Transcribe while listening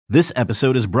This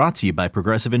episode is brought to you by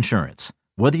Progressive Insurance.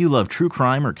 Whether you love true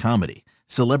crime or comedy,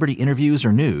 celebrity interviews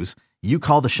or news, you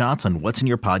call the shots on what's in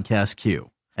your podcast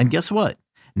queue. And guess what?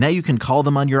 Now you can call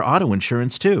them on your auto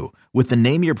insurance too with the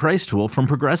Name Your Price tool from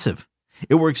Progressive.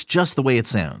 It works just the way it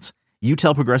sounds. You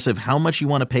tell Progressive how much you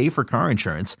want to pay for car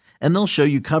insurance, and they'll show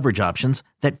you coverage options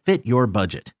that fit your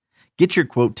budget. Get your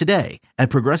quote today at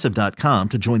Progressive.com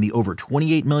to join the over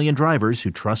 28 million drivers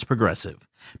who trust Progressive.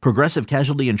 Progressive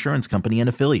Casualty Insurance Company and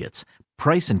Affiliates.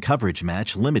 Price and coverage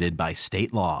match limited by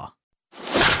state law.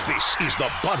 This is the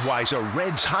Budweiser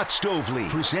Reds Hot Stove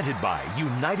League, presented by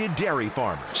United Dairy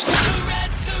Farmers. The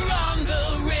Reds are on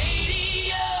the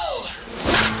radio.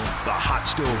 The Hot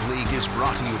Stove League is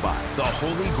brought to you by the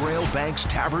Holy Grail Banks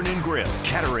Tavern and Grill,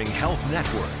 Kettering Health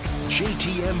Network,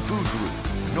 JTM Food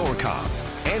Group, Norcom,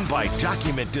 and by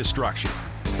Document Destruction.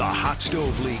 The Hot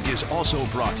Stove League is also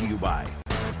brought to you by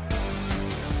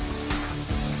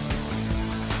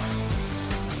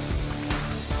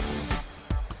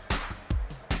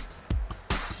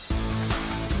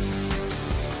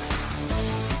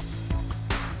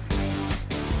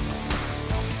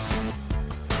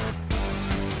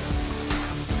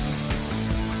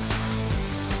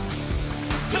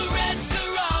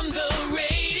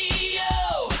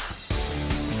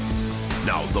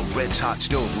the Reds Hot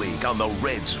Stove League on the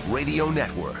Reds Radio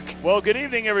Network. Well, good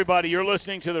evening, everybody. You're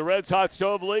listening to the Reds Hot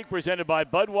Stove League presented by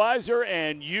Budweiser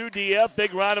and UDF.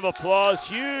 Big round of applause.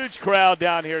 Huge crowd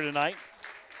down here tonight.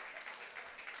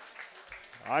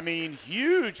 I mean,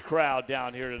 huge crowd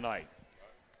down here tonight.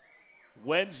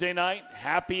 Wednesday night,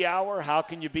 happy hour. How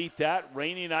can you beat that?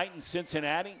 Rainy night in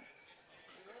Cincinnati.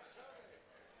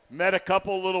 Met a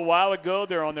couple a little while ago.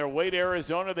 They're on their way to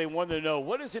Arizona. They wanted to know,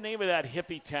 what is the name of that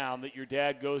hippie town that your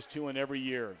dad goes to in every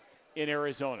year in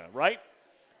Arizona, right?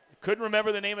 Couldn't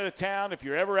remember the name of the town. If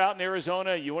you're ever out in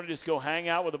Arizona, you want to just go hang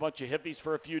out with a bunch of hippies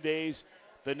for a few days,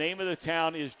 the name of the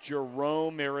town is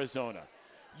Jerome, Arizona.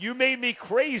 You made me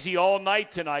crazy all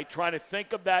night tonight trying to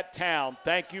think of that town.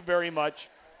 Thank you very much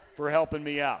for helping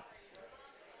me out.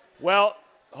 Well,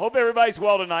 hope everybody's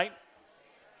well tonight.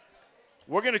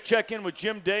 We're going to check in with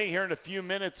Jim Day here in a few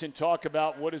minutes and talk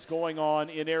about what is going on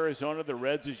in Arizona. The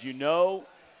Reds, as you know,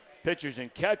 pitchers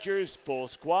and catchers, full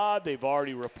squad. They've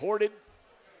already reported.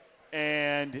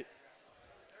 And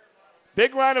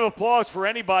big round of applause for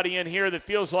anybody in here that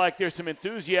feels like there's some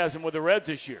enthusiasm with the Reds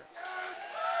this year.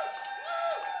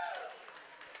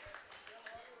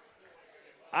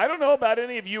 I don't know about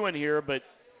any of you in here, but,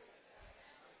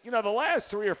 you know, the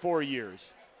last 3 or 4 years,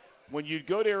 when you'd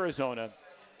go to Arizona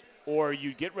or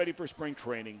you get ready for spring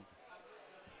training,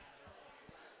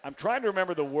 I'm trying to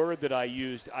remember the word that I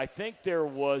used. I think there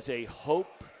was a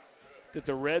hope that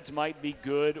the Reds might be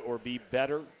good or be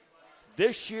better.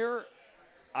 This year,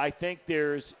 I think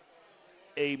there's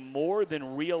a more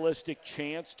than realistic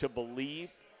chance to believe,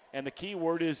 and the key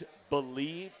word is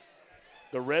believe,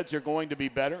 the Reds are going to be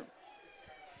better.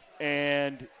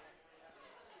 And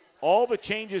all the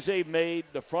changes they've made,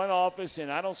 the front office,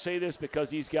 and I don't say this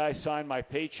because these guys signed my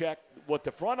paycheck, what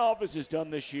the front office has done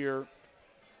this year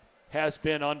has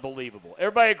been unbelievable.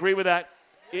 Everybody agree with that?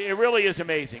 It really is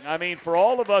amazing. I mean, for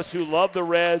all of us who love the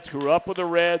Reds, grew up with the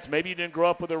Reds, maybe you didn't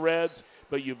grow up with the Reds,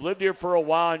 but you've lived here for a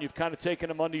while and you've kind of taken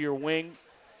them under your wing,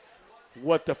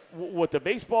 what the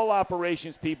baseball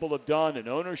operations people have done and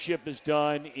ownership has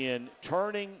done in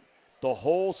turning the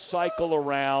whole cycle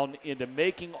around into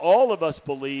making all of us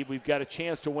believe we've got a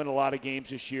chance to win a lot of games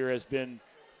this year has been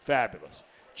fabulous.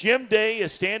 Jim Day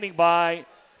is standing by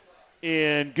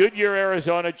in Goodyear,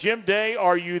 Arizona. Jim Day,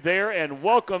 are you there? And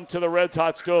welcome to the Reds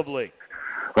Hot Stove League.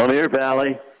 I'm here,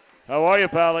 Pally. How are you,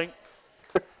 Pally?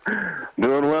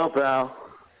 Doing well, pal.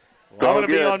 Well, I'm going to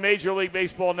be on Major League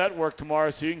Baseball Network tomorrow,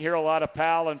 so you can hear a lot of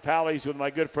Pal and Pallies with my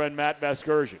good friend Matt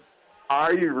Vasgersian.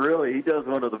 Are you really? He does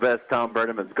one of the best Tom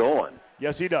Burnhamans going.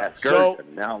 Yes, he does. So,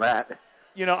 now that.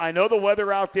 You know, I know the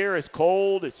weather out there is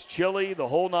cold, it's chilly, the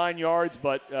whole 9 yards,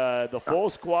 but the full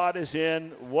squad is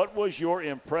in. What was your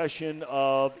impression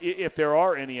of, if there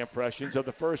are any impressions, of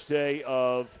the first day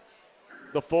of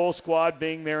the full squad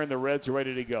being there and the Reds are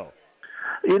ready to go?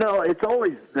 You know, it's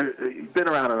always, you've been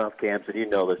around enough camps and you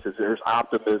know this, is there's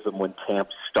optimism when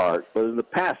camps start. But in the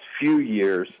past few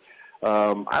years,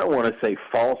 I don't want to say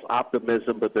false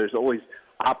optimism, but there's always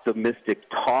optimistic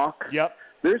talk. Yep.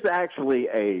 There's actually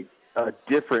a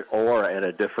different aura and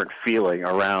a different feeling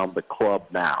around the club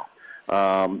now.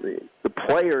 The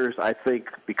players, I think,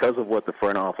 because of what the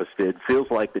front office did, feels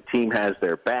like the team has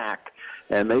their back,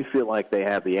 and they feel like they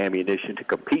have the ammunition to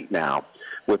compete now.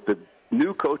 With the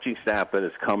new coaching staff that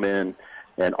has come in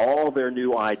and all their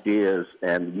new ideas,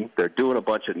 and they're doing a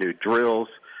bunch of new drills,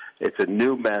 It's a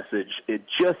new message. It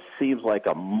just seems like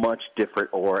a much different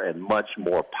aura and much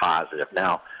more positive.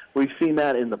 Now, we've seen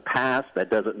that in the past.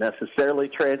 That doesn't necessarily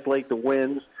translate to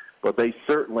wins, but they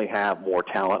certainly have more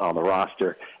talent on the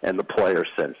roster, and the players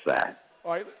sense that.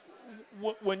 All right.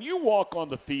 When you walk on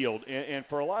the field, and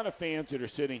for a lot of fans that are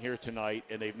sitting here tonight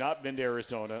and they've not been to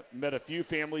Arizona, met a few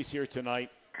families here tonight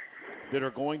that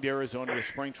are going to Arizona to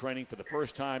spring training for the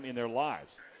first time in their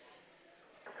lives.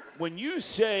 When you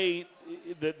say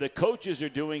that the coaches are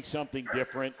doing something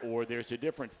different or there's a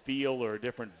different feel or a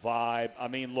different vibe, I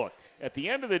mean, look, at the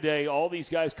end of the day, all these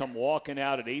guys come walking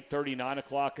out at 8:30, 9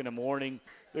 o'clock in the morning.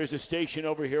 There's a station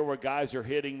over here where guys are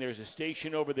hitting. There's a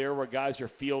station over there where guys are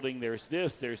fielding. There's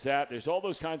this, there's that. There's all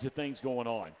those kinds of things going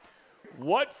on.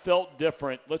 What felt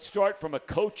different? Let's start from a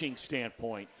coaching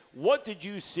standpoint. What did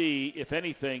you see, if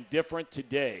anything, different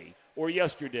today or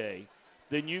yesterday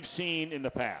than you've seen in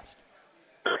the past?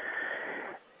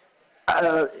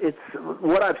 It's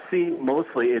what I've seen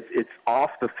mostly. It's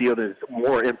off the field. Is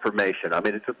more information. I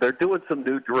mean, they're doing some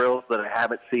new drills that I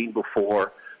haven't seen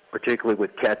before, particularly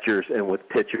with catchers and with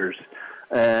pitchers.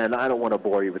 And I don't want to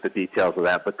bore you with the details of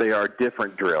that, but they are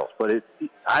different drills. But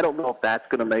I don't know if that's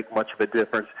going to make much of a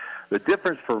difference. The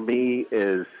difference for me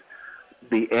is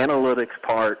the analytics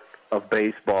part of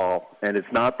baseball, and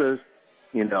it's not the,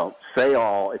 say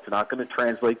all. It's not going to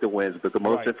translate to wins, but the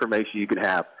most information you can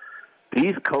have.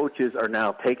 These coaches are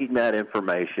now taking that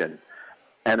information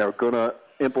and are going to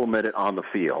implement it on the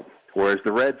field, whereas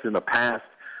the Reds in the past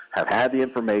have had the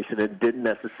information and didn't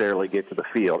necessarily get to the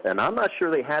field. And I'm not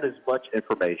sure they had as much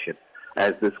information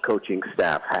as this coaching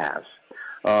staff has.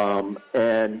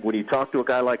 And when you talk to a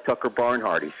guy like Tucker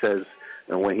Barnhart, he says,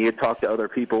 and when he had talked to other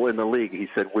people in the league, he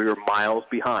said, we were miles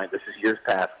behind. This is years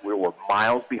past. We were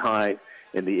miles behind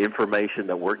in the information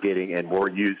that we're getting and we're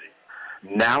using.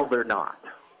 Now they're not.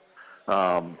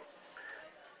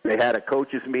 They had a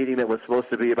coaches meeting that was supposed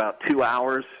to be about 2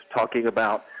 hours talking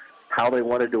about how they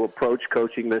wanted to approach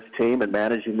coaching this team and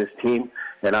managing this team,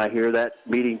 and I hear that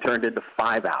meeting turned into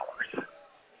 5 hours.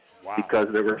 Wow. Because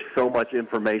there was so much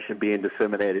information being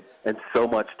disseminated and so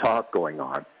much talk going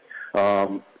on.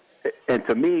 And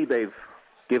to me, they've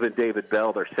given David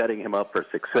Bell, they're setting him up for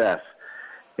success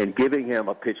and giving him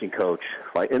a pitching coach.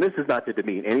 And this is not to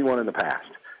demean anyone in the past,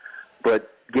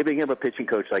 but giving him a pitching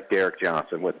coach like Derek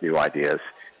Johnson with new ideas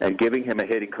and giving him a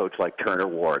hitting coach like Turner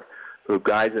Ward, who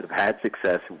guys that have had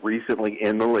success recently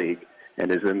in the league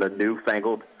and is in the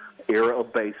newfangled era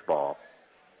of baseball,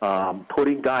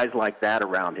 putting guys like that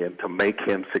around him to make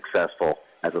him successful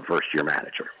as a first-year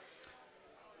manager.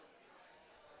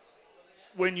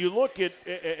 When you look at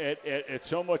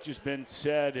so much has been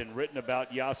said and written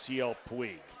about Yasiel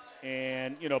Puig,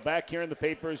 and, back here in the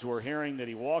papers, we're hearing that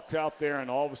he walks out there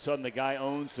and all of a sudden the guy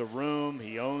owns the room,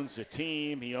 he owns the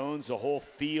team, he owns the whole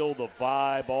field, the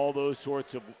vibe, all those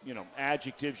sorts of,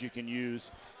 adjectives you can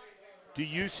use. Do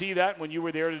you see that when you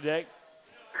were there today?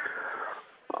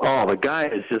 Oh, the guy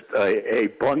is just a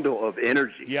bundle of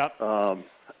energy. Yep.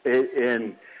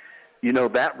 And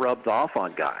that rubs off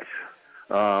on guys.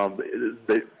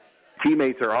 The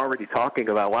teammates are already talking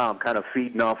about, wow, I'm kind of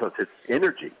feeding off of his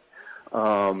energy.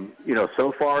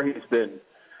 So far he's been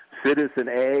Citizen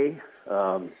A.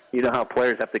 You know how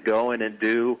players have to go in and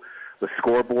do the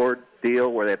scoreboard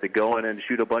deal where they have to go in and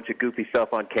shoot a bunch of goofy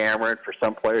stuff on camera. And for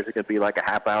some players, it can be like a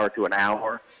half hour to an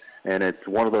hour. And it's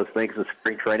one of those things in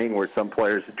spring training where some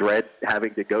players dread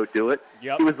having to go do it.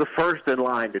 Yep. He was the first in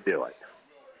line to do it.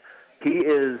 He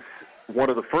is one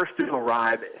of the first to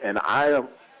arrive, and I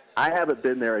haven't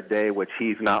been there a day which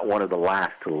he's not one of the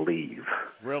last to leave.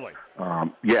 Really?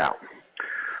 Yeah.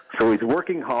 So he's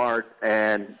working hard,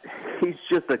 and he's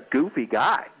just a goofy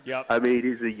guy. Yep. I mean,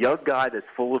 he's a young guy that's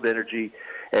full of energy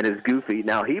and is goofy.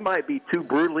 Now, he might be too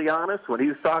brutally honest. When he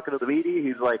was talking to the media,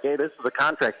 he's like, hey, this is a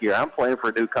contract year. I'm playing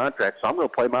for a new contract, so I'm going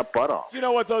to play my butt off. You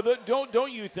know what, though?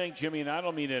 Don't you think, Jimmy, and I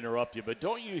don't mean to interrupt you, but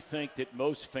don't you think that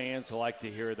most fans like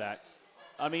to hear that?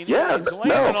 I mean, it's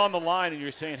landing on the line, and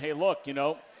you're saying, hey, look,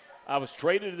 I was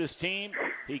traded to this team.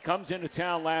 He comes into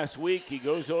town last week. He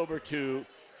goes over to,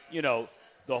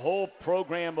 the whole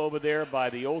program over there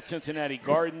by the old Cincinnati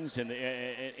Gardens and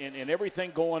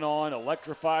everything going on,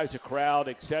 electrifies the crowd,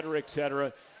 et cetera, et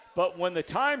cetera. But when the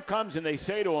time comes and they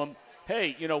say to him,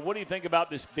 hey, what do you think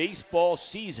about this baseball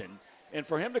season? And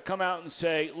for him to come out and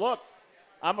say, look,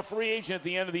 I'm a free agent at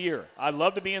the end of the year. I'd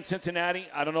love to be in Cincinnati.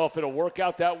 I don't know if it'll work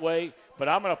out that way, but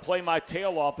I'm going to play my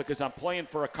tail off because I'm playing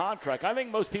for a contract. I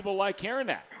think most people like hearing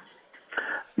that.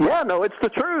 Yeah, no, it's the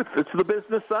truth. It's the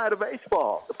business side of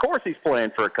baseball. Of course he's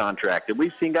playing for a contract, and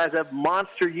we've seen guys have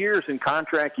monster years in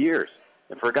contract years.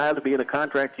 And for a guy to be in a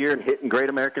contract year and hit in Great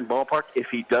American Ballpark, if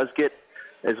he does get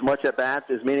as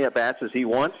many at bats as he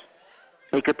wants,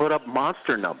 he could put up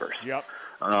monster numbers. Yep.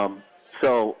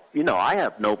 So, I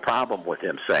have no problem with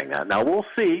him saying that. Now, we'll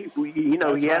see. He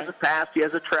has a past. He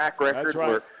has a track record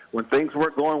where when things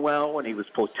weren't going well, when he was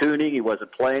platooning, he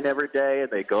wasn't playing every day,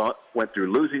 and they went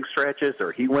through losing stretches,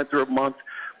 or he went through a month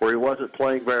where he wasn't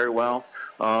playing very well.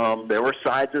 There were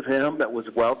sides of him that was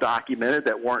well documented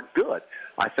that weren't good.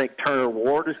 I think Turner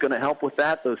Ward is going to help with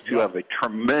that. Those two have a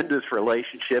tremendous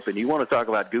relationship, and you want to talk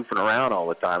about goofing around all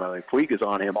the time. I mean, Puig is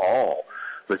on him all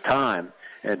the time,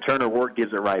 and Turner Ward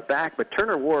gives it right back. But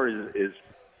Turner Ward is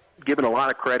given a lot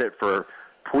of credit for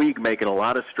Puig making a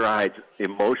lot of strides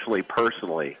emotionally,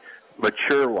 personally,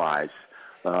 mature-wise.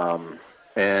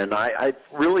 And I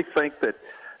really think that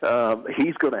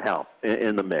he's going to help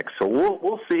in the mix. So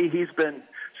we'll see. He's been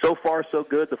so far so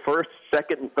good. The first,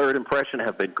 second, and third impression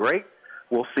have been great.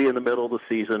 We'll see in the middle of the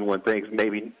season when things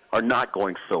maybe are not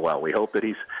going so well. We hope that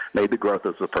he's made the growth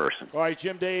as a person. All right,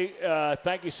 Jim Day,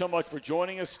 thank you so much for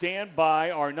joining us. Stand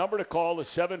by. Our number to call is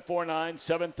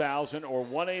 749-7000 or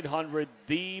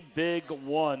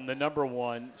 1-800-THE-BIG-1, the number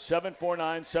 1,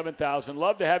 749-7000.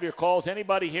 Love to have your calls.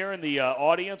 Anybody here in the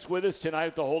audience with us tonight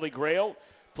at the Holy Grail,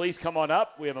 please come on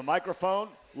up. We have a microphone.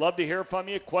 Love to hear from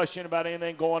you. Question about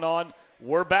anything going on.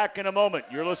 We're back in a moment.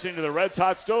 You're listening to the Reds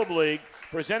Hot Stove League,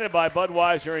 presented by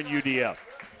Budweiser and UDF.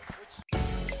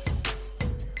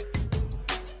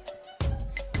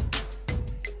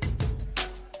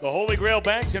 The Holy Grail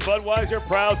Banks and Budweiser,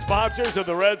 proud sponsors of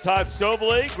the Reds Hot Stove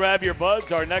League. Grab your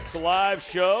buds. Our next live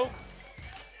show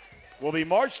will be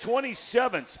March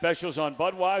 27th. Specials on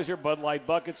Budweiser, Bud Light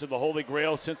Buckets of the Holy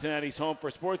Grail, Cincinnati's home for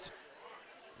sports.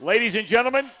 Ladies and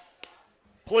gentlemen,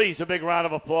 please, a big round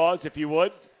of applause, if you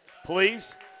would.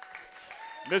 Please.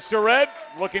 Mr. Red,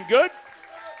 looking good?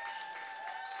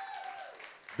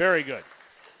 Very good.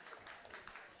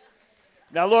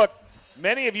 Now, look,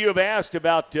 many of you have asked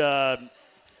about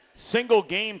single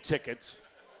game tickets.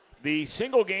 The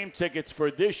single game tickets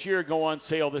for this year go on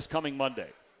sale this coming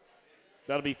Monday.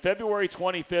 That'll be February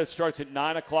 25th, starts at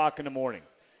 9 o'clock in the morning.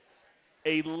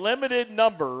 A limited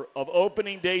number of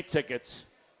opening day tickets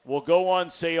will go on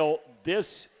sale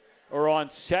on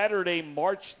Saturday,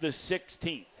 March the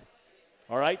 16th.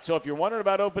 All right, so if you're wondering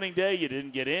about opening day, you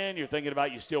didn't get in, you're thinking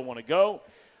about you still want to go,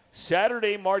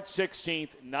 Saturday, March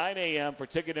 16th, 9 a.m. For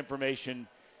ticket information,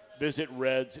 visit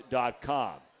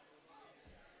Reds.com.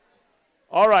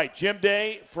 All right, Jim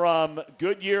Day from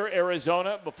Goodyear,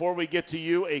 Arizona. Before we get to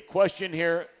you, a question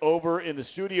here over in the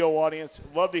studio audience.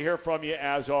 Love to hear from you,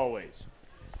 as always.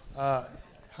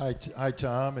 Hi,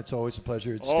 Tom. It's always a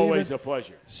pleasure. It's always Steven, a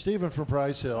pleasure. Stephen from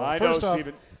Price Hill. I know,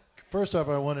 Stephen. First off,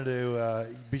 I wanted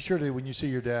to be sure to, when you see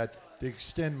your dad, to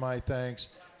extend my thanks.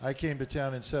 I came to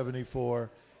town in '74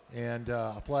 and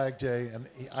Flag Day, and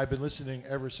I've been listening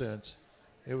ever since.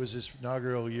 It was his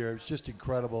inaugural year. It was just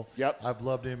incredible. Yep. I've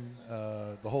loved him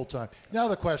the whole time. Now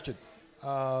the question,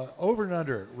 over and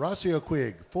under, Rossio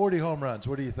Puig, 40 home runs.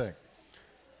 What do you think?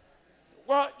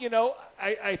 Well,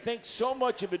 I think so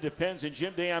much of it depends. And,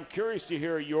 Jim Day, I'm curious to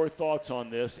hear your thoughts on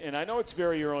this. And I know it's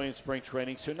very early in spring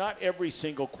training, so not every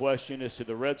single question as to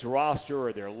the Reds roster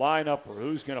or their lineup or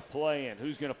who's going to play and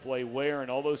who's going to play where and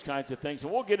all those kinds of things.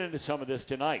 And we'll get into some of this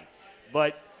tonight.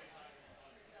 But,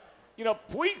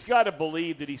 Puig's got to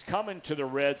believe that he's coming to the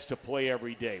Reds to play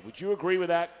every day. Would you agree with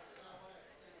that?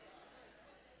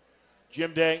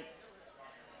 Jim Day?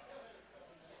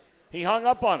 He hung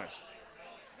up on us.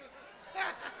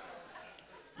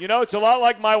 It's a lot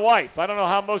like my wife. I don't know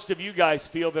how most of you guys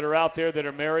feel that are out there that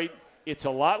are married. It's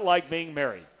a lot like being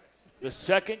married. The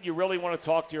second you really want to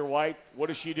talk to your wife, what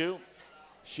does she do?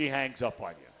 She hangs up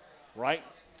on you, right?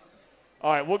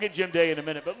 All right, we'll get Jim Day in a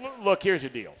minute. But look, here's the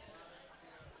deal.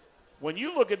 When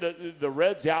you look at the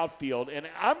Reds outfield, and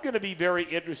I'm going to be very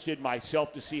interested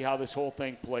myself to see how this whole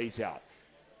thing plays out.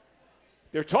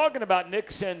 They're talking about Nick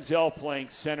Senzel playing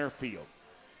center field.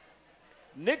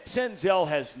 Nick Senzel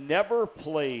has never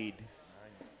played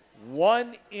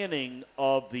one inning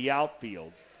of the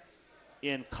outfield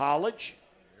in college,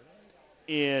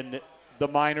 in the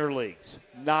minor leagues.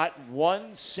 Not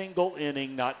one single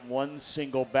inning, not one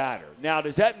single batter. Now,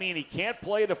 does that mean he can't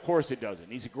play it? Of course it doesn't.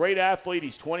 He's a great athlete.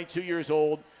 He's 22 years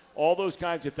old. All those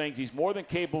kinds of things. He's more than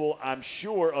capable, I'm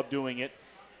sure, of doing it.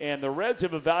 And the Reds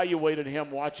have evaluated him,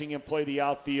 watching him play the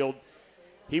outfield.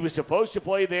 He was supposed to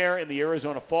play there in the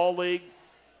Arizona Fall League,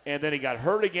 and then he got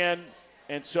hurt again,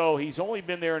 and so he's only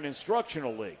been there in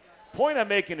instructional league. Point I'm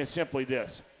making is simply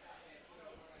this.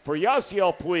 For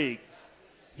Yasiel Puig,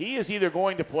 he is either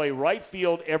going to play right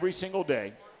field every single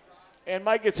day and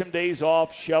might get some days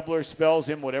off. Schebler spells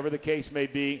him, whatever the case may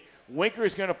be.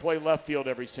 Winker's going to play left field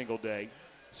every single day.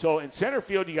 So in center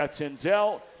field, you got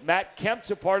Senzel. Matt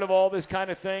Kemp's a part of all this kind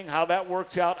of thing. How that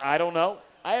works out, I don't know.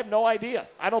 I have no idea.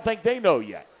 I don't think they know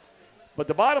yet. But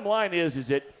the bottom line is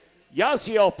that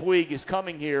Yasiel Puig is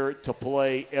coming here to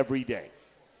play every day.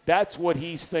 That's what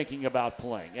he's thinking about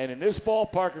playing. And in this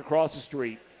ballpark across the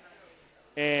street,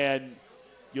 and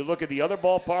you look at the other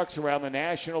ballparks around the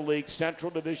National League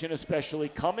Central Division especially,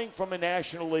 coming from a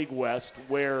National League West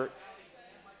where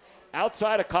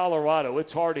outside of Colorado,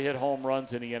 it's hard to hit home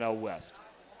runs in the NL West.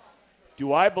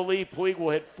 Do I believe Puig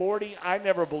will hit 40? I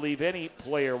never believe any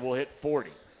player will hit 40.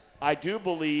 I do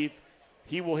believe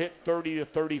he will hit 30 to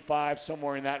 35,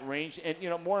 somewhere in that range. And,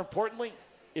 more importantly,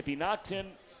 if he knocks in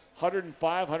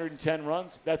 105, 110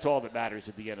 runs, that's all that matters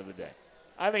at the end of the day.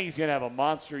 I think he's going to have a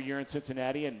monster year in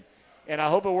Cincinnati, and I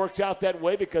hope it works out that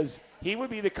way, because he would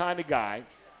be the kind of guy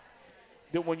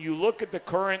that when you look at the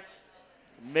current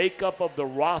makeup of the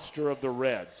roster of the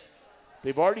Reds,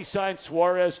 they've already signed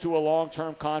Suarez to a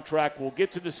long-term contract. We'll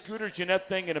get to the Scooter Gennett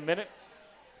thing in a minute.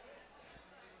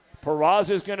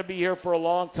 Peraza is going to be here for a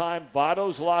long time.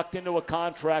 Votto's locked into a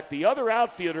contract. The other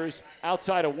outfielders,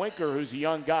 outside of Winker, who's a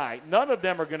young guy, none of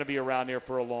them are going to be around here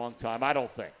for a long time, I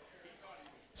don't think.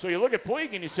 So you look at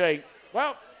Puig and you say,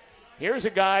 well, here's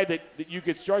a guy that you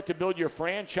could start to build your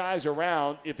franchise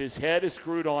around if his head is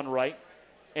screwed on right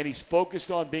and he's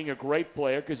focused on being a great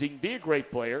player, because he can be a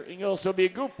great player. He can also be a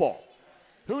goofball.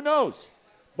 Who knows?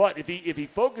 But if he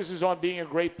focuses on being a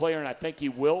great player, and I think he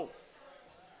will,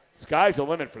 sky's the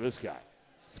limit for this guy.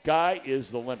 Sky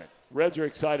is the limit. Reds are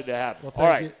excited to have him.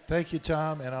 Well, thank you,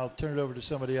 Tom, and I'll turn it over to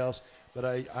somebody else.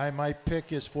 But my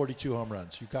pick is 42 home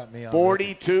runs. You got me on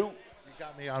 42? You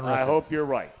got me on record. I hope you're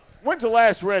right. When's the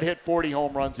last Red hit 40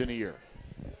 home runs in a year?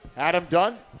 Adam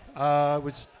Dunn? It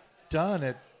was done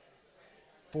at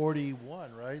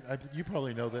 41, right? You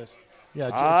probably know this. Yeah,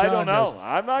 John I don't know. knows.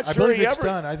 I'm not sure I believe he it's ever.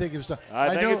 done. I think it was done.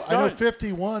 I know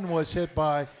 51 was hit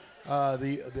by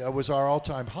that was our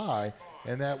all-time high,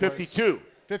 and that 52.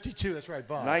 52. That's right,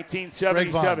 Vaughn.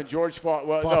 1977. George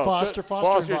Foster's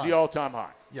Foster's the all-time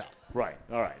high. Yeah. Right.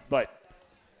 All right. But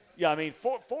yeah, I mean,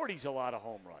 40's a lot of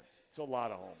home runs. It's a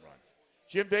lot of home runs.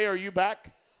 Jim Day, are you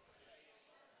back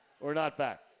or not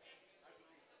back?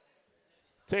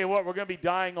 Tell you what, we're going to be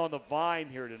dying on the vine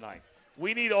here tonight.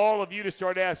 We need all of you to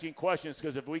start asking questions,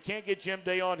 because if we can't get Jim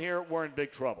Day on here, we're in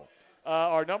big trouble.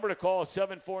 Our number to call is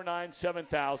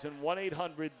 749-7000,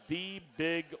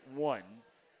 1-800-THE-BIG-1.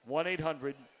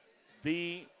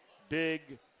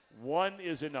 1-800-THE-BIG-1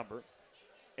 is a number.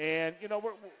 And,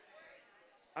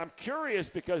 I'm curious,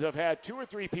 because I've had 2 or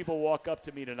 3 people walk up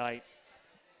to me tonight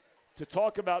to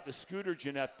talk about the Scooter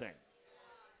Gennett thing.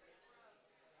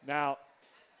 Now,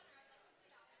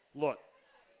 look,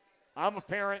 I'm a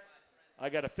parent. I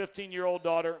got a 15-year-old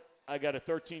daughter. I got a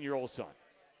 13-year-old son.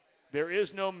 There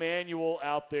is no manual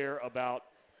out there about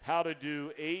how to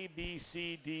do A, B,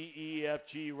 C, D, E, F,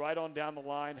 G, right on down the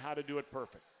line, how to do it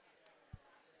perfect.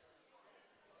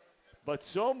 But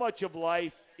so much of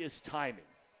life is timing.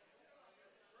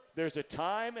 There's a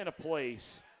time and a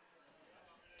place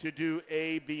to do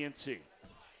A, B, and C.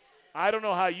 I don't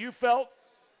know how you felt.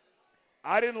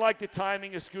 I didn't like the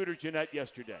timing of Scooter Gennett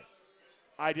yesterday.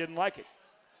 I didn't like it.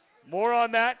 More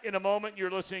on that in a moment.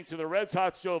 You're listening to the Reds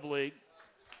Hot Stove League.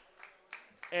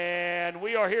 And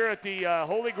we are here at the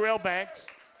Holy Grail Banks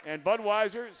and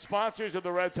Budweiser, sponsors of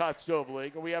the Reds Hot Stove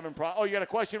League. Are we having you got a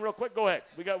question real quick? Go ahead.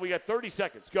 We got 30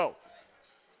 seconds. Go.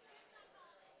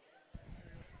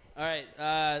 All right.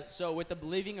 So with the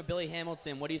leaving of Billy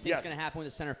Hamilton, what do you think is going to happen with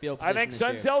the center field I position think this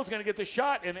year? Senzel's going to get the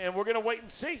shot, and we're going to wait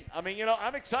and see. I mean,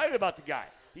 I'm excited about the guy.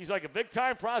 He's like a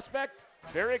big-time prospect.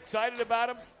 Very excited about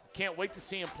him. Can't wait to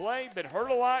see him play. Been hurt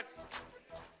a lot.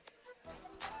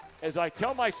 As I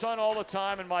tell my son all the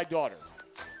time and my daughter,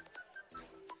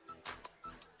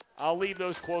 I'll leave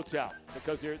those quotes out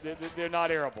because they're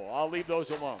not airable. I'll leave those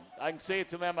alone. I can say it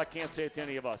to them. I can't say it to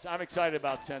any of us. I'm excited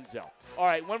about Senzel. All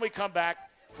right, when we come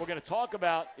back, we're going to talk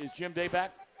about, is Jim Day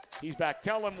back? He's back.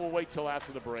 Tell him we'll wait till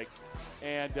after the break,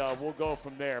 and we'll go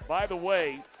from there. By the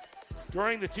way,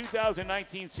 during the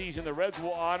 2019 season, the Reds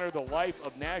will honor the life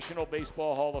of National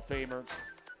Baseball Hall of Famer,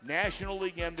 National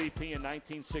League MVP in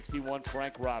 1961,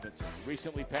 Frank Robinson.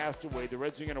 Recently passed away. The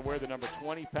Reds are going to wear the number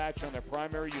 20 patch on their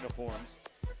primary uniforms.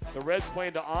 The Reds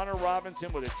plan to honor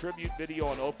Robinson with a tribute video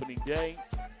on opening day.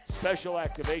 Special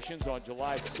activations on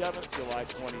July 7th, July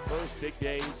 21st, big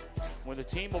days, when the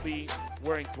team will be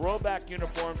wearing throwback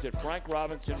uniforms that Frank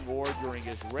Robinson wore during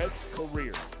his Reds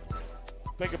career.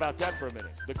 Think about that for a minute.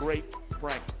 The great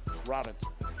Frank Robinson.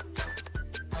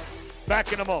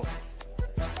 Back in a moment.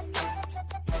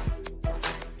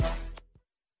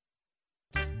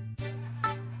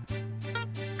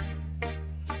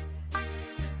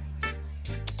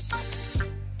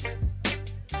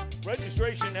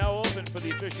 Registration now open for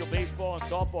the official baseball and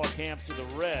softball camps of the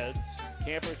Reds.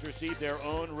 Campers receive their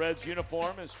own Reds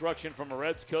uniform, instruction from a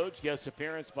Reds coach, guest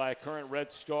appearance by a current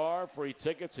Reds star, free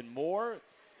tickets, and more.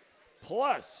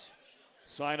 Plus,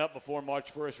 sign up before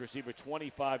March 1st, receive a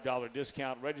 $25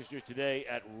 discount. Register today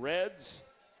at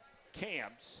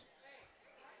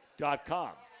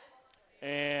redscamps.com.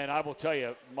 And I will tell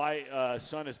you, my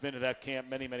son has been to that camp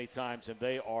many, many times, and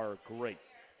they are great.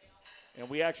 And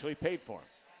we actually paid for them.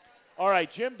 All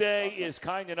right, Jim Day is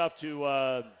kind enough to,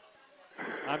 I'm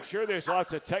sure there's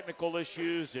lots of technical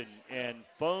issues and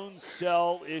phone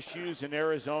cell issues in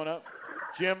Arizona.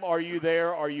 Jim, are you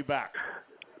there? Are you back?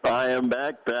 I am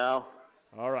back, pal.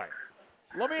 All right.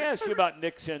 Let me ask you about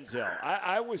Nick Senzel.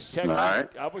 I was texting. Right.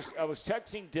 I was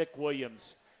texting Dick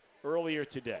Williams earlier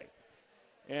today,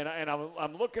 and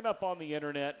I'm looking up on the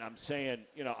internet, and I'm saying,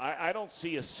 I don't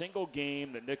see a single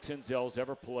game that Nick Senzel's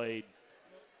ever played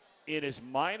in his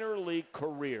minor league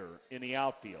career in the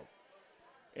outfield.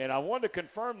 And I wanted to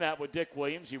confirm that with Dick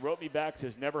Williams. He wrote me back,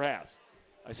 says never has.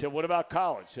 I said, what about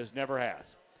college? Says never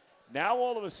has. Now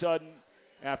all of a sudden,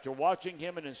 after watching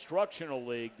him in instructional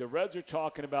league, the Reds are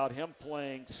talking about him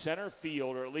playing center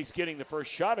field, or at least getting the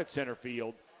first shot at center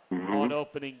field on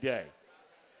opening day.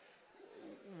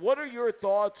 What are your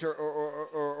thoughts,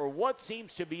 or what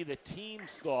seems to be the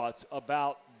team's thoughts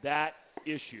about that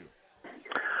issue?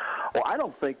 Well, I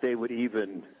don't think they would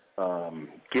even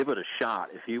give it a shot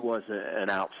if he was an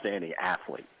outstanding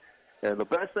athlete. And the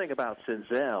best thing about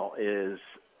Senzel is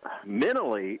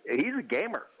mentally, he's a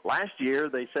gamer. Last year,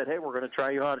 they said, hey, we're going to try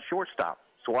you out at shortstop.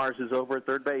 Suarez is over at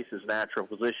third base, his natural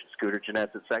position. Scooter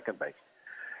Gennett's at second base.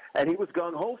 And he was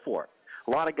gung-ho for it.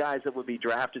 A lot of guys that would be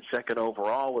drafted second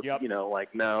overall would, and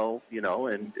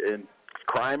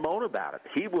cry and moan about it.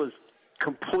 He was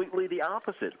completely the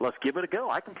opposite. Let's give it a go.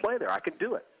 I can play there. I can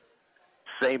do it.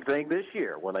 Same thing this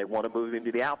year when they want to move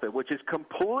into the outfield, which is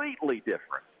completely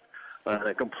different.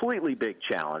 A completely big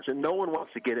challenge, and no one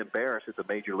wants to get embarrassed at the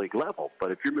major league level. But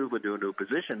if you're moving to a new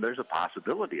position, there's a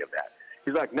possibility of that.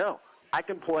 He's like, no, I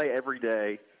can play every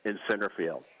day in center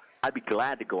field. I'd be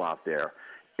glad to go out there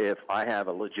if I have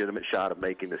a legitimate shot of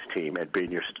making this team and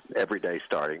being your everyday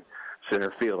starting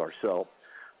center fielder. So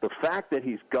the fact that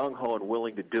he's gung-ho and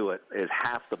willing to do it is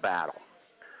half the battle.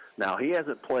 Now, he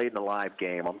hasn't played in a live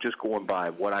game. I'm just going by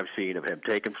what I've seen of him,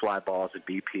 taking fly balls at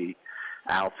BP,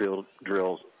 outfield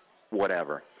drills,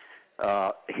 whatever.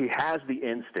 He has the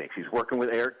instincts. He's working with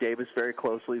Eric Davis very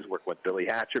closely. He's working with Billy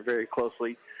Hatcher very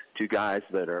closely, two guys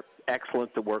that are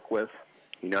excellent to work with.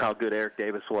 You know how good Eric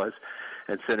Davis was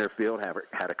in center field.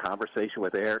 Had a conversation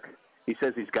with Eric. He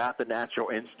says he's got the natural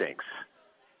instincts,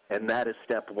 and that is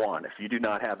step one. If you do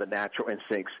not have the natural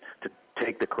instincts to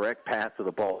take the correct path to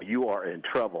the ball, you are in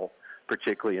trouble,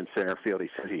 particularly in center field. He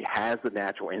says he has the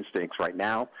natural instincts right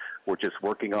now. We're just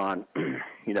working on,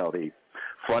 the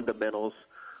fundamentals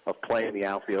of playing the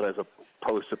outfield as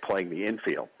opposed to playing the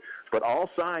infield. But all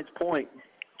signs point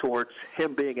towards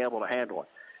him being able to handle it.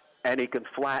 And he can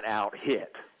flat out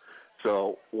hit.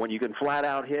 So when you can flat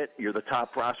out hit, you're the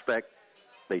top prospect.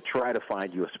 They try to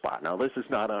find you a spot. Now, this is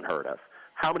not unheard of.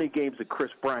 How many games did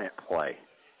Chris Bryant play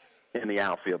in the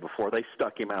outfield before they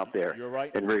stuck him out there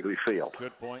in Wrigley Field?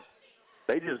 Good point.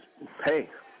 They just, hey,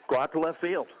 go out to left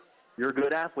field. You're a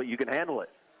good athlete. You can handle it.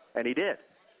 And he did.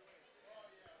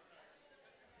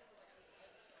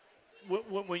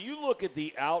 When you look at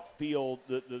the outfield,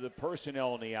 the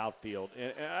personnel in the outfield,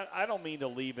 and I don't mean to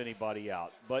leave anybody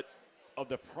out, but of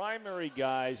the primary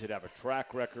guys that have a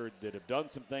track record, that have done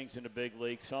some things in the big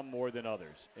league, some more than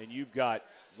others, and you've got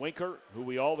Winker, who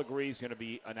we all agree is going to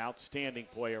be an outstanding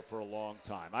player for a long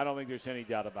time. I don't think there's any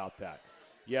doubt about that.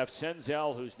 You have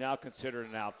Senzel, who's now considered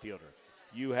an outfielder.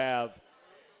 You have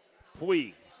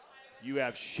Puig. You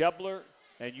have Schebler,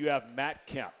 and you have Matt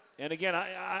Kemp. And, again,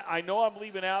 I know I'm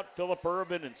leaving out Phillip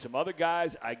Urban and some other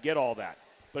guys. I get all that.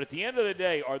 But at the end of the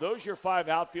day, are those your five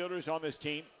outfielders on this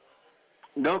team?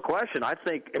 No question. I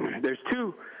think there's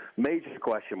two major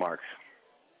question marks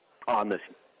on this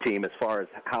team as far as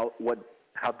how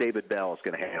David Bell is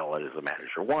going to handle it as a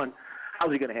manager. One,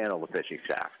 how's he going to handle the pitching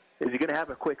staff? Is he going to have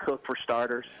a quick hook for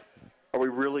starters? Are we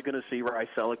really going to see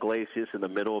Raisel Iglesias in the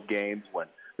middle of games when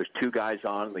there's two guys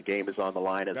on and the game is on the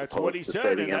line? That's what he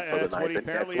said, and that's what he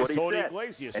apparently has told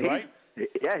Iglesias, right?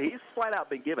 He's flat out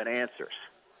been given answers.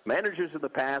 Managers in the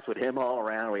past with him all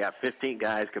around, we got 15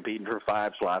 guys competing for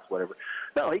 5 slots, whatever.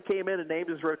 No, he came in and named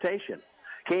his rotation.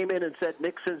 Came in and said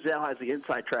Nick Senzel has the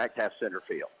inside track to have center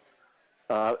field.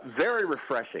 Very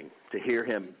refreshing to hear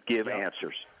him give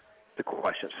answers to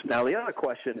questions. Now, the other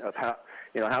question of how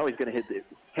he's going to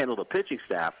handle the pitching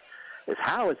staff, is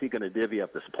how is he going to divvy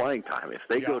up this playing time? If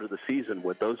they go to the season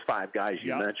with those 5 guys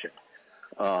you mentioned,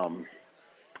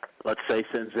 let's say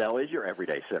Senzel is your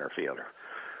everyday center fielder.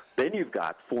 Then you've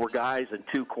got 4 guys and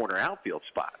 2 corner outfield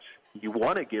spots. You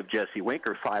want to give Jesse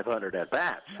Winker 500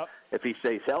 at-bats. If he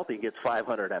stays healthy and gets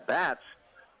 500 at-bats,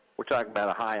 we're talking about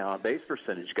a high on-base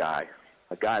percentage guy,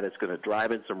 a guy that's going to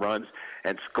drive in some runs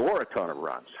and score a ton of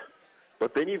runs.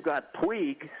 But then you've got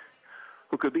Puig,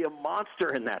 who could be a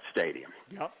monster in that stadium.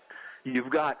 You've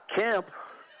got Kemp,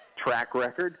 track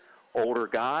record, older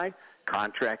guy,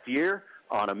 contract year,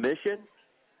 on a mission,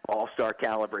 all-star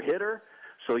caliber hitter.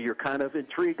 So you're kind of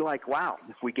intrigued like, wow,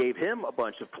 if we gave him a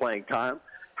bunch of playing time,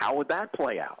 how would that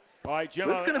play out? All right, Jim.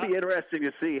 It's going to be interesting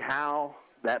to see how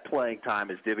that playing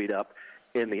time is divvied up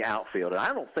in the outfield, and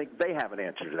I don't think they have an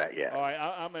answer to that yet. All right,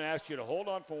 I'm going to ask you to hold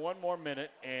on for one more minute,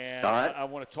 and I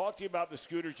want to talk to you about the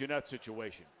Scooter Gennett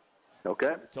situation.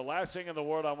 Okay. It's the last thing in the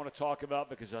world I want to talk about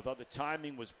because I thought the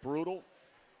timing was brutal,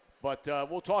 but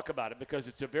we'll talk about it because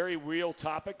it's a very real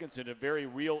topic. It's a very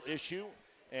real issue.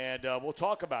 And we'll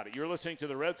talk about it. You're listening to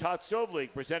the Reds Hot Stove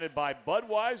League presented by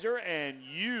Budweiser and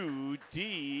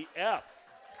UDF.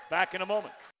 Back in a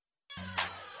moment.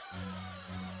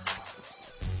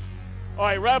 All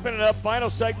right, wrapping it up. Final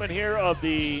segment here of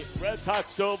the Reds Hot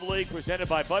Stove League presented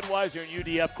by Budweiser and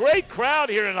UDF. Great crowd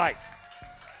here tonight.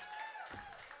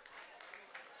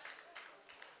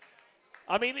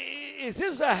 I mean, is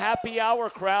this a happy hour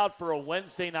crowd for a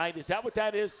Wednesday night? Is that what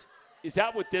that is? Is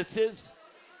that what this is?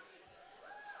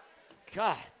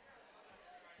 God,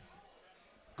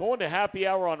 going to happy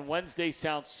hour on Wednesday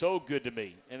sounds so good to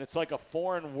me, and it's like a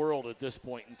foreign world at this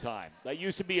point in time. That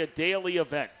used to be a daily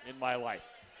event in my life.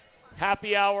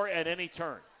 Happy hour at any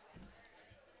turn.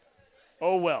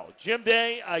 Oh, well. Jim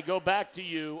Day, I go back to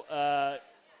you.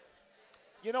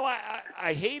 You know,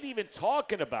 I hate even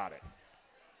talking about it.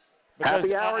 Because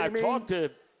happy hour, I've talked to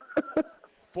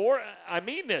I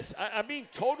mean this. I'm being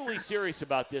totally serious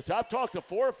about this. I've talked to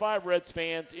 4 or 5 Reds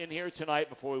fans in here tonight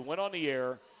before we went on the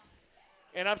air.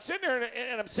 And I'm sitting there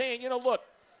and I'm saying, you know, look,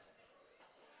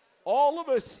 all of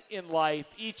us in life,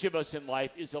 each of us in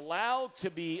life is allowed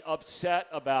to be upset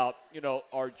about, you know,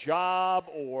 our job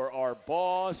or our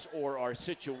boss or our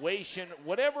situation,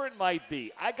 whatever it might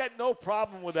be. I got no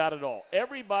problem with that at all.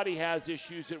 Everybody has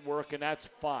issues at work, and that's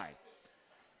fine.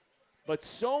 But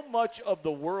so much of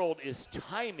the world is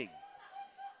timing.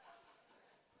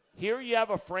 Here you have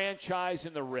a franchise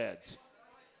in the Reds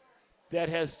that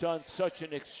has done such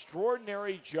an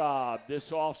extraordinary job this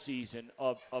offseason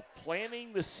of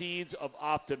planting the seeds of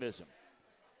optimism.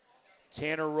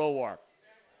 Tanner Roark,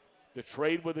 the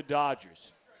trade with the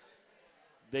Dodgers.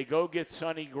 They go get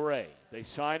Sonny Gray. They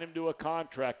sign him to a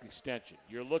contract extension.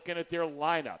 You're looking at their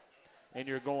lineup, and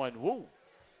you're going, whoo.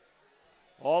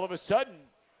 All of a sudden,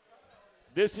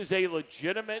 this is a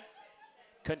legitimate,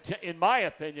 in my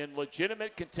opinion,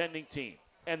 legitimate contending team.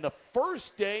 And the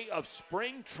first day of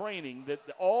spring training that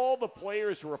all the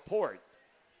players report,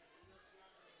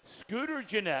 Scooter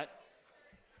Gennett,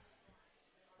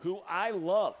 who I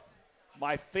love,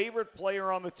 my favorite player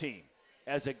on the team.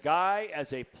 As a guy,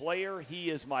 as a player, he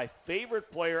is my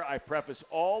favorite player. I preface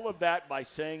all of that by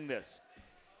saying this.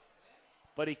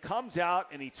 But he comes out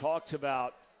and he talks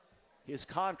about his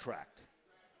contract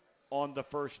on the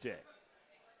first day.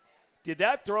 Did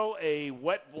that throw a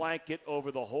wet blanket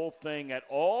over the whole thing at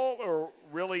all, or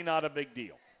really not a big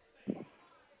deal?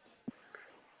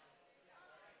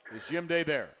 Is Jim Day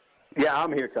there? Yeah,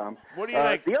 I'm here, Tom. What do you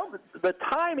think? The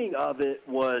timing of it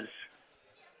was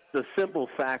the simple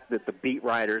fact that the beat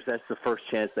writers, that's the first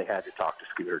chance they had to talk to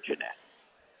Scooter Gennett.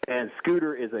 And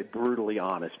Scooter is a brutally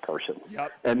honest person.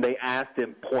 Yep. And they asked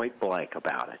him point blank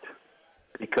about it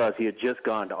because he had just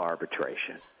gone to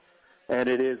arbitration. And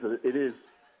it is,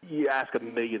 you ask a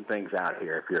million things out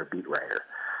here if you're a beat writer.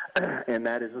 And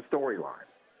that is a storyline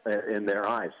in their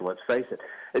eyes. So let's face it,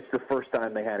 it's the first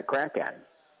time they had a crack at him.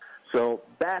 So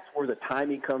that's where the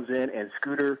timing comes in. And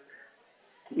Scooter,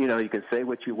 you know, you can say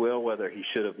what you will, whether he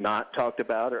should have not talked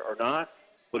about it or not,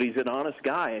 but he's an honest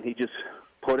guy, and he just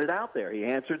put it out there. He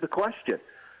answered the question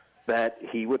that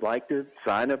he would like to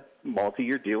sign a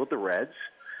multi-year deal with the Reds,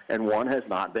 and one has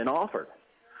not been offered.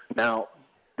 Now,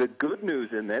 the good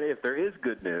news in that, if there is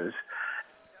good news,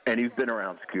 and you've been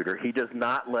around Scooter, he does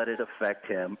not let it affect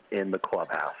him in the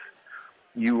clubhouse.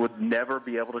 You would never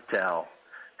be able to tell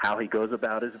how he goes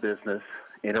about his business,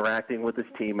 interacting with his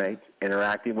teammates,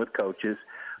 interacting with coaches,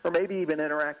 or maybe even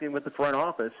interacting with the front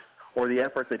office, or the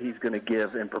effort that he's going to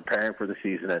give in preparing for the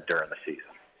season and during the season.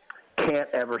 Can't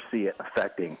ever see it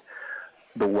affecting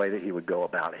the way that he would go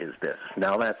about his business.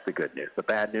 Now, that's the good news. The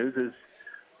bad news is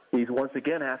he's once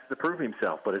again has to prove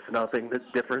himself, but it's nothing that's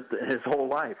different than his whole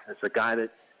life. It's a guy that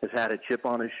has had a chip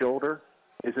on his shoulder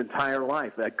his entire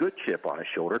life, a good chip on his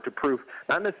shoulder to prove,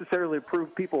 not necessarily to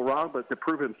prove people wrong, but to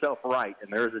prove himself right,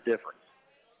 and there is a difference.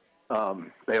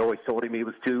 They always told him he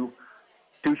was too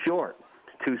short,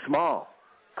 too small,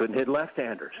 couldn't hit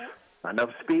left-handers, not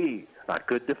enough speed, not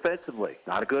good defensively,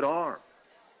 not a good arm.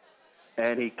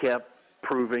 And he kept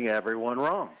proving everyone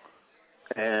wrong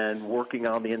and working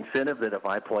on the incentive that if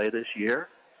I play this year,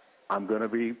 I'm going to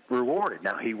be rewarded.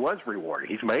 Now, he was rewarded.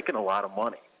 He's making a lot of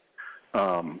money.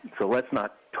 So let's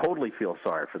not totally feel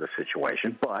sorry for the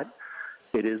situation, but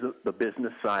it is the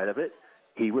business side of it.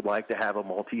 He would like to have a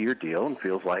multi-year deal and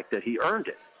feels like that he earned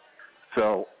it.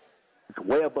 So it's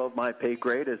way above my pay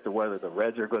grade as to whether the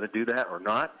Reds are going to do that or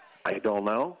not. I don't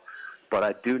know. But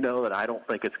I do know that I don't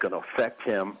think it's going to affect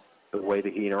him the way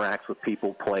that he interacts with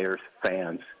people, players,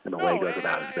 fans, and the way he goes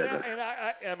about his business.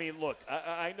 I mean, look,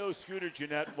 I know Scooter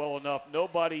Gennett well enough.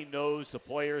 Nobody knows the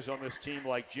players on this team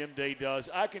like Jim Day does.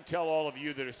 I can tell all of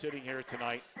you that are sitting here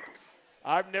tonight,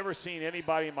 I've never seen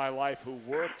anybody in my life who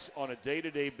works on a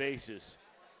day-to-day basis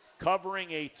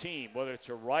covering a team, whether it's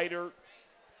a writer,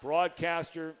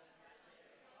 broadcaster,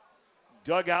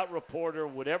 dugout reporter,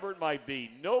 whatever it might be.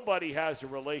 Nobody has a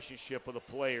relationship with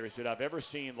the players that I've ever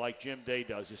seen like Jim Day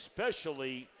does,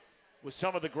 especially with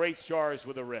some of the great stars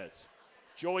with the Reds.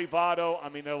 Joey Votto, I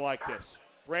mean, they're like this.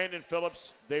 Brandon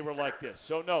Phillips, they were like this.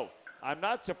 So, no, I'm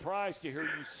not surprised to hear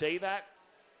you say that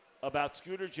about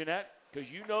Scooter Gennett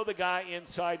because you know the guy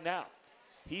inside and out.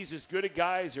 He's as good a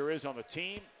guy as there is on the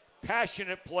team,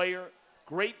 passionate player,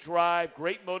 great drive,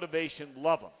 great motivation,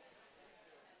 love him.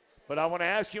 But I want to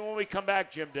ask you when we come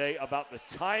back, Jim Day, about the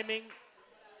timing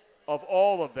of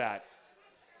all of that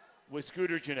with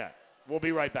Scooter Gennett. We'll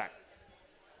be right back.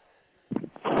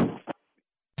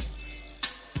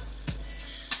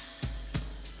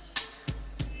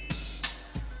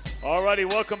 All righty,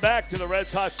 welcome back to the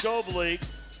Reds Hot Stove League.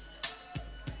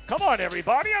 Come on,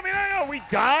 everybody. I mean, are we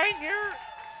dying here?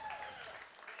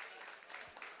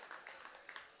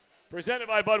 Presented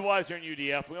by Budweiser and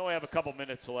UDF. We only have a couple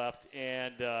minutes left.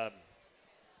 And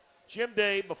Jim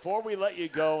Day, before we let you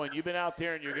go, and you've been out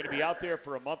there and you're going to be out there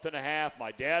for a month and a half.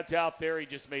 My dad's out there. He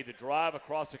just made the drive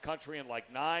across the country in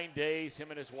like 9 days.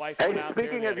 Him and his wife went out there.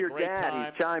 Speaking of your dad,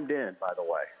 time. He chimed in, by the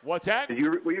way. What's that?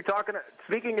 Were you talking?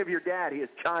 Speaking of your dad, he has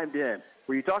chimed in.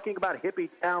 Were you talking about Hippie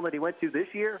Town that he went to this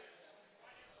year?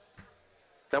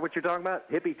 Is that what you're talking about?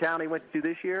 Hippie Town he went to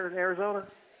this year in Arizona?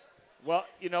 Well,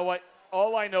 you know what?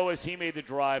 All I know is he made the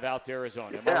drive out to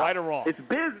Arizona. Am I right or wrong? It's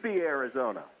Bisbee,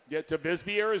 Arizona. Yeah, to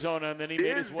Bisbee, Arizona, and then he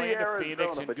made his way into Arizona,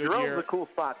 Phoenix and but Goodyear. Jerome's a cool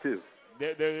spot, too.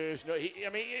 There's no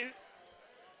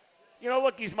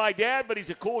look, he's my dad, but he's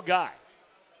a cool guy.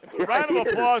 Yeah, Round of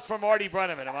applause for Marty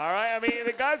Brenneman, am I right? I mean,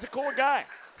 the guy's a cool guy.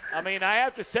 I mean, I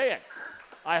have to say it.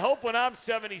 I hope when I'm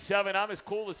 77, I'm as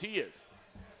cool as he is.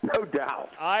 No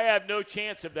doubt. I have no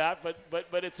chance of that,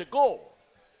 but it's a goal.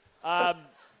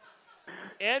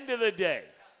 End of the day,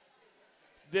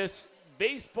 this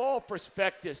baseball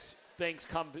prospectus things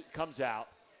comes out,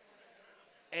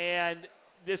 and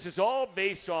this is all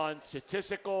based on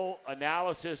statistical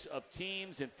analysis of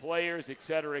teams and players, et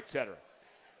cetera, et cetera.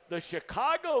 The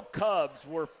Chicago Cubs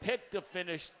were picked to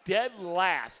finish dead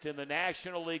last in the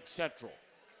National League Central.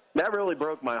 That really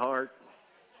broke my heart.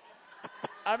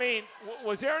 I mean,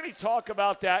 was there any talk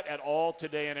about that at all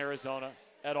today in Arizona?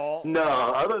 At all? No,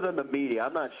 other than the media.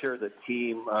 I'm not sure the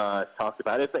team talked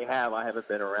about it. If they have, I haven't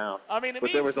been around. I mean, it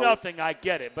means nothing. I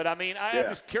get it. But, I mean, I'm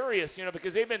just curious,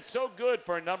 because they've been so good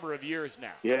for a number of years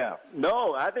now. Yeah.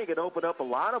 No, I think it opened up a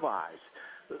lot of eyes,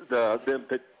 them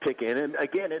to pick in. And,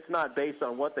 again, it's not based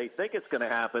on what they think it's going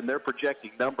to happen. They're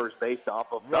projecting numbers based off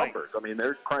of numbers. I mean,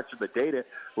 they're crunching the data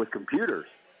with computers.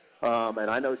 And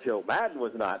I know Joe Madden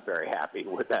was not very happy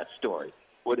with that story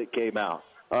when it came out.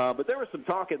 But there was some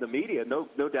talk in the media, no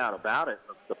doubt about it.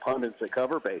 The pundits that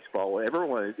cover baseball,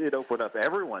 it opened up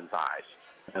everyone's eyes.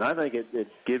 And I think it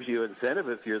gives you incentive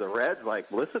if you're the Reds, like,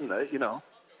 listen,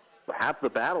 half the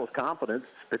battle is confidence,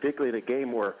 particularly in a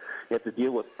game where you have to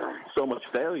deal with so much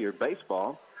failure in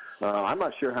baseball. I'm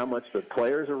not sure how much the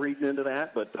players are reading into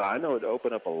that, but I know it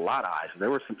opened up a lot of eyes. And there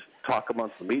was some talk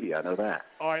amongst the media. I know that.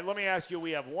 All right, let me ask you,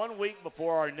 we have 1 week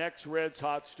before our next Reds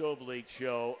Hot Stove League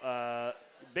show.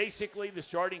 Basically, the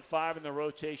starting five in the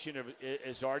rotation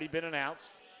has already been announced.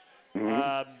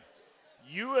 Mm-hmm.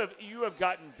 You have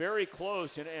gotten very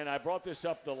close, and I brought this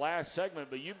up the last segment,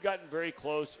 but you've gotten very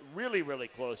close, really, really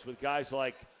close with guys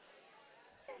like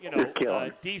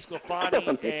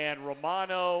DeSclafani and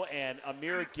Romano and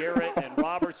Amir Garrett and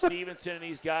Robert Stevenson and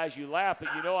these guys, you laugh, but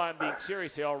you know I'm being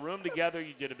serious. They all roomed together.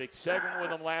 You did a big segment with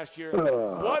them last year.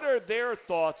 What are their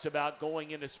thoughts about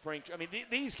going into spring? I mean,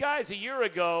 these guys a year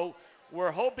ago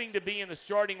were hoping to be in the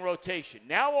starting rotation.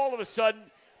 Now all of a sudden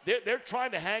they're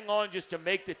trying to hang on just to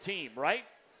make the team, right?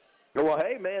 Well,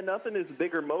 hey, man, nothing is a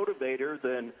bigger motivator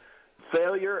than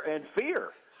failure and fear.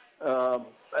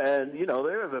 And, you know,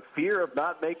 there was a fear of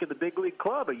not making the big league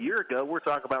club. A year ago, we're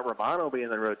talking about Romano being in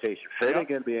the rotation,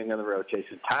 Finnegan being in the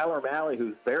rotation, Tyler Mahle,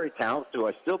 who's very talented, who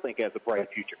I still think has a bright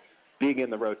future, being in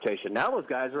the rotation. Now those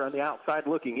guys are on the outside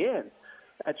looking in.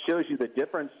 That shows you the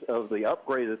difference of the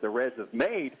upgrade that the Reds have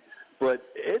made, but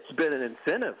it's been an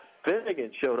incentive.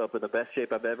 Finnegan showed up in the best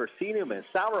shape I've ever seen him in.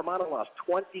 Sal Romano lost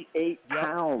 28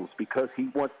 pounds because he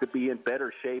wants to be in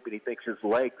better shape, and he thinks his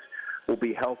legs will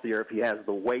be healthier if he has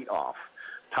the weight off.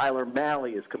 Tyler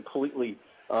Mahle is completely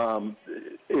on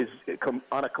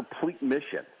a complete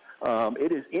mission.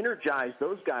 It has energized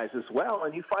those guys as well,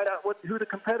 and you find out who the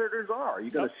competitors are. Are you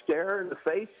going to stare in the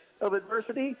face of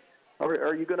adversity, or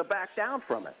are you going to back down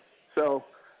from it? So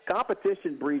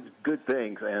competition breeds good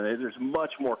things, and there's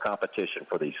much more competition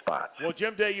for these spots. Well,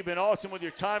 Jim Day, you've been awesome with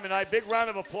your time tonight. Big round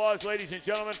of applause, ladies and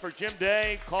gentlemen, for Jim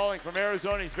Day, calling from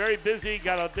Arizona. He's very busy,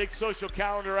 got a big social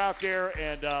calendar out there,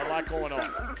 and a lot going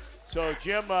on. So,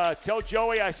 Jim, tell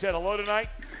Joey I said hello tonight,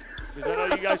 because I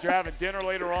know you guys are having dinner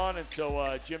later on. And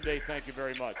so, Jim Day, thank you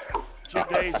very much. Jim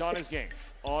Day's on his game.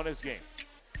 On his game.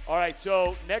 All right,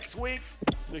 so next week,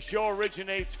 the show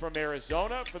originates from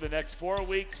Arizona for the next 4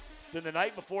 weeks. Then the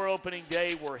night before opening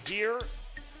day, we're here.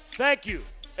 Thank you,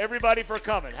 everybody, for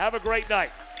coming. Have a great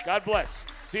night. God bless.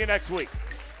 See you next week.